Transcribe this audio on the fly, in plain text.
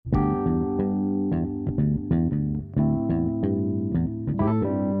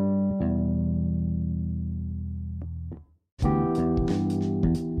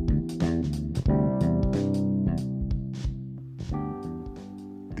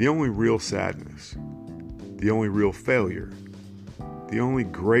The only real sadness, the only real failure, the only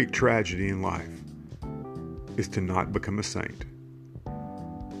great tragedy in life is to not become a saint.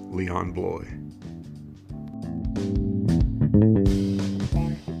 Leon Bloy.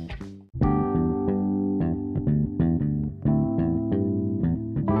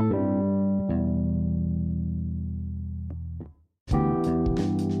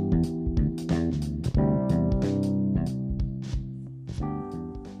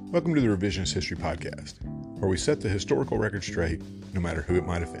 Welcome to the Revisionist History Podcast, where we set the historical record straight, no matter who it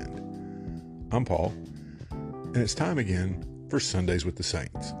might offend. I'm Paul, and it's time again for Sundays with the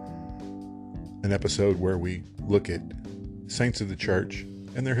Saints, an episode where we look at saints of the church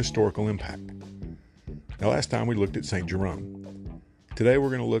and their historical impact. Now, last time we looked at St. Jerome. Today we're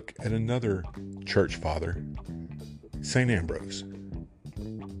going to look at another church father, St. Ambrose.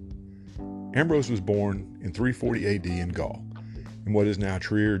 Ambrose was born in 340 AD in Gaul, in what is now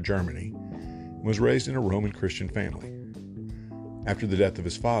Trier, Germany, and was raised in a Roman Christian family. After the death of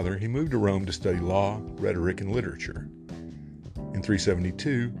his father, he moved to Rome to study law, rhetoric, and literature. In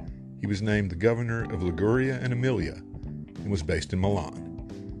 372, he was named the governor of Liguria and Emilia and was based in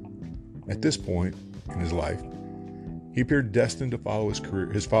Milan. At this point in his life, he appeared destined to follow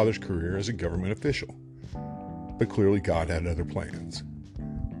his father's career as a government official, but clearly God had other plans.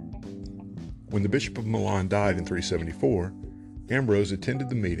 When the Bishop of Milan died in 374, Ambrose attended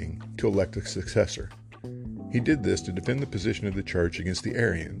the meeting to elect a successor. He did this to defend the position of the church against the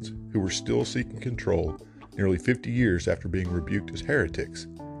Arians, who were still seeking control nearly 50 years after being rebuked as heretics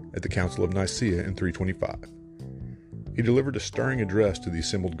at the Council of Nicaea in 325. He delivered a stirring address to the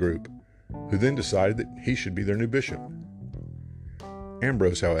assembled group, who then decided that he should be their new bishop.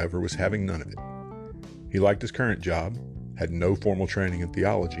 Ambrose, however, was having none of it. He liked his current job, had no formal training in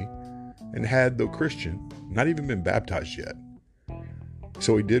theology, and had, though Christian, not even been baptized yet.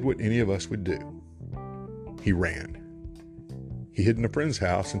 So he did what any of us would do. He ran. He hid in a friend's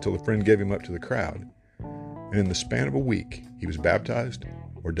house until a friend gave him up to the crowd, and in the span of a week, he was baptized,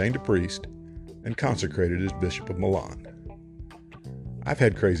 ordained a priest, and consecrated as Bishop of Milan. I've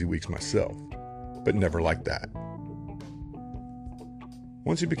had crazy weeks myself, but never like that.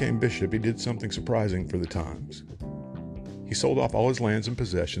 Once he became bishop, he did something surprising for the times. He sold off all his lands and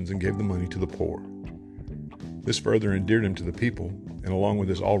possessions and gave the money to the poor. This further endeared him to the people, and along with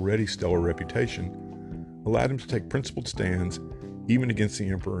his already stellar reputation, allowed him to take principled stands even against the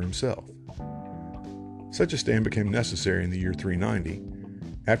emperor himself. Such a stand became necessary in the year 390,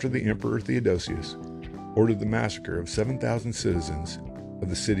 after the Emperor Theodosius ordered the massacre of 7,000 citizens of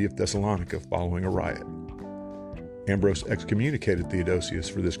the city of Thessalonica following a riot. Ambrose excommunicated Theodosius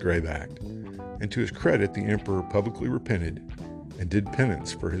for this grave act, and to his credit, the emperor publicly repented and did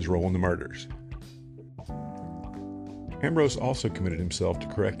penance for his role in the murders. Ambrose also committed himself to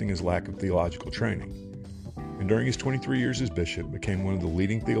correcting his lack of theological training, and during his 23 years as bishop became one of the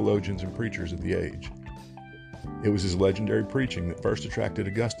leading theologians and preachers of the age. It was his legendary preaching that first attracted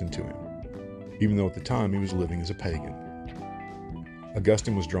Augustine to him, even though at the time he was living as a pagan.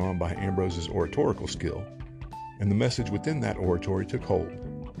 Augustine was drawn by Ambrose's oratorical skill, and the message within that oratory took hold,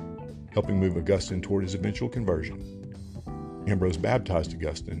 helping move Augustine toward his eventual conversion. Ambrose baptized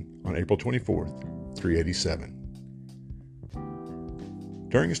Augustine on April 24th, 387.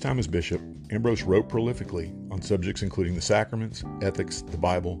 During his time as bishop, Ambrose wrote prolifically on subjects including the sacraments, ethics, the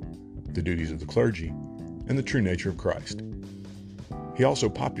Bible, the duties of the clergy, and the true nature of Christ. He also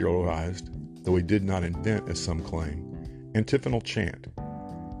popularized, though he did not invent as some claim, antiphonal chant,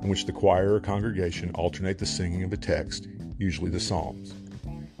 in which the choir or congregation alternate the singing of a text, usually the Psalms.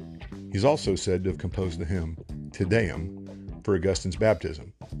 He's also said to have composed the hymn Te Deum for Augustine's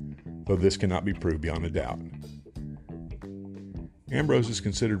baptism, though this cannot be proved beyond a doubt. Ambrose is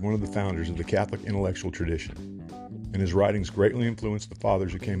considered one of the founders of the Catholic intellectual tradition, and his writings greatly influenced the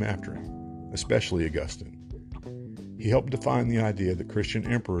fathers who came after him, especially Augustine. He helped define the idea that Christian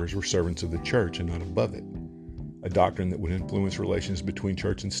emperors were servants of the church and not above it, a doctrine that would influence relations between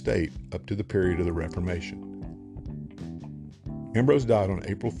church and state up to the period of the Reformation. Ambrose died on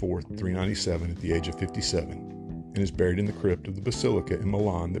April 4, 397 at the age of 57, and is buried in the crypt of the basilica in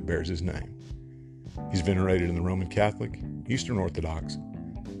Milan that bears his name. He's venerated in the Roman Catholic, Eastern Orthodox,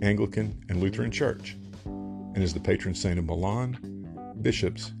 Anglican, and Lutheran Church, and is the patron saint of Milan,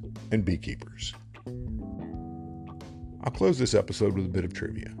 bishops, and beekeepers. I'll close this episode with a bit of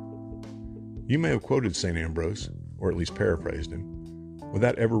trivia. You may have quoted St. Ambrose, or at least paraphrased him,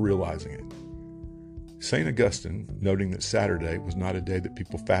 without ever realizing it. St. Augustine, noting that Saturday was not a day that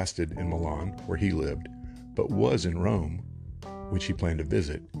people fasted in Milan, where he lived, but was in Rome, which he planned to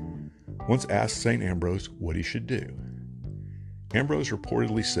visit, once asked St. Ambrose what he should do. Ambrose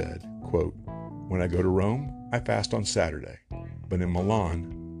reportedly said, quote, "When I go to Rome, I fast on Saturday, but in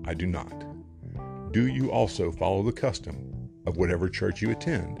Milan, I do not. Do you also follow the custom of whatever church you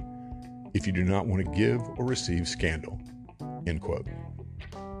attend if you do not want to give or receive scandal?" End quote.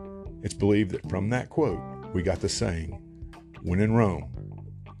 It's believed that from that quote, we got the saying, "When in Rome,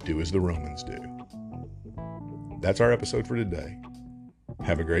 do as the Romans do." That's our episode for today.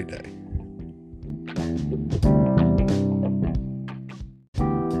 Have a great day.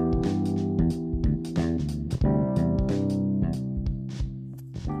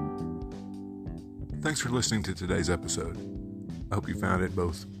 Thanks for listening to today's episode. I hope you found it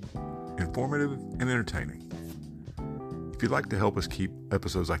both informative and entertaining. If you'd like to help us keep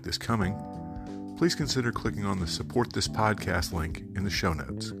episodes like this coming, please consider clicking on the Support This Podcast link in the show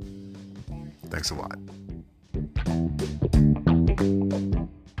notes. Thanks a lot.